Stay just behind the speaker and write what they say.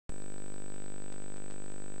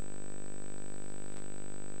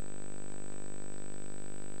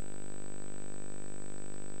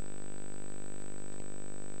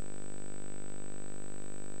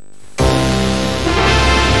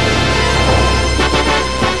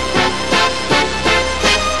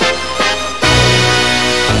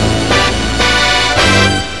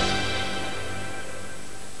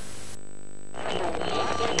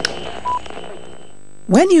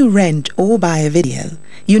rent or buy a video,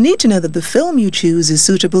 you need to know that the film you choose is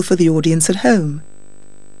suitable for the audience at home.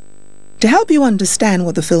 To help you understand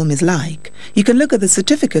what the film is like, you can look at the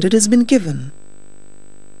certificate it has been given.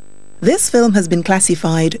 This film has been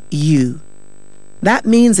classified U. That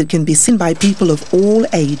means it can be seen by people of all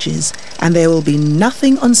ages, and there will be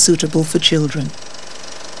nothing unsuitable for children.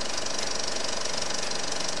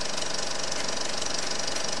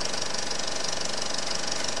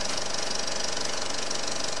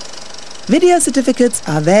 Video certificates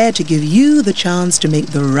are there to give you the chance to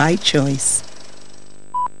make the right choice.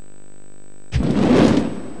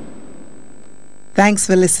 Thanks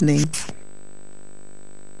for listening.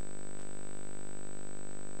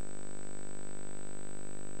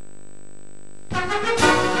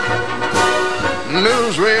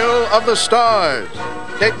 Newsreel of the Stars.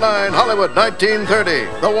 Dateline Hollywood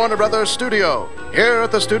 1930, the Warner Brothers studio. Here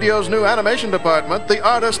at the studio's new animation department, the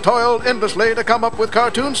artist toiled endlessly to come up with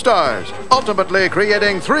cartoon stars, ultimately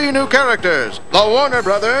creating 3 new characters, the Warner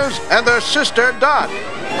Brothers and their sister Dot.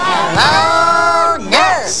 Hello,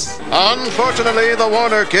 nurse! Unfortunately, the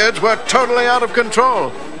Warner kids were totally out of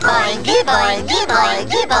control. Boingy, boingy,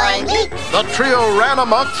 boingy, boingy. The trio ran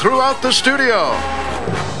amok throughout the studio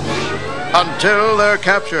until their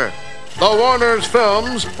capture. The Warner's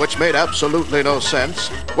films, which made absolutely no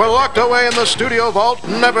sense, were locked away in the studio vault,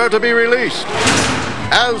 never to be released.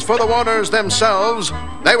 As for the Warners themselves,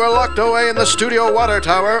 they were locked away in the studio water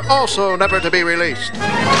tower, also never to be released.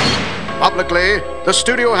 Publicly, the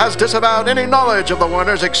studio has disavowed any knowledge of the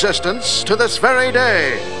Warners' existence to this very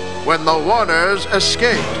day, when the Warners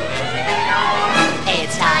escaped.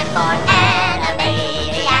 It's time for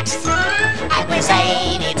Animaniacs, and we're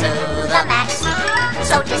zany to the max.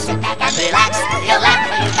 So just sit back and relax, you'll laugh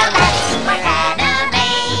when you can laugh. We're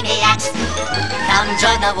Animaniacs. Come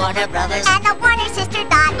join the Warner Brothers and the Warner sister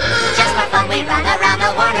Dot. Just for fun we run around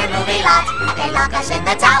the Warner movie lot. They lock us in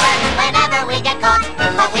the tower whenever we get caught,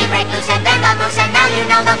 but we break loose and bend the moose, and now you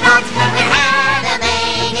know the plot. We're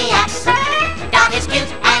Animaniacs. Dot is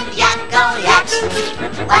cute and Yakko yaks.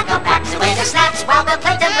 Wacko packs away the snaps while the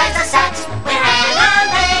Plankton plays the sax. We're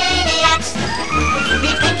Animaniacs.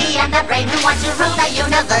 Meet Pinky and the brain who wants to rule the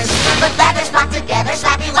universe. Put leathers flock together,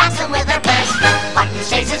 slappy wax them with her purse. Button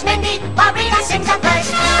chases Mindy while Rita sings a verse.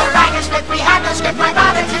 The writer's flip, we have no script, my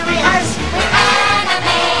father to rehearse. We're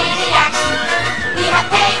Animaniacs. We have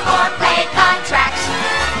pay or play contracts.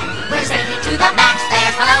 We're zany to the max,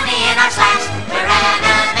 there's baloney in our slacks. We're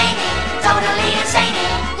Animaniacs, totally insane.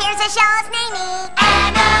 Here's a show's namey.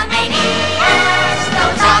 Animaniacs,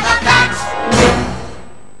 those are the facts.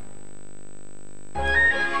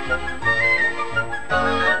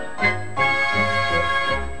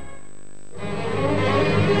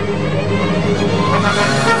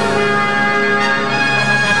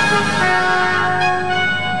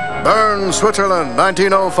 Bern, Switzerland,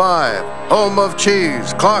 1905. Home of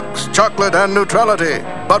cheese, clocks, chocolate, and neutrality.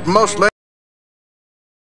 But mostly...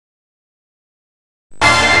 Oh,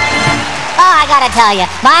 I gotta tell you,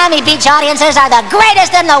 Miami Beach audiences are the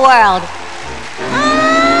greatest in the world.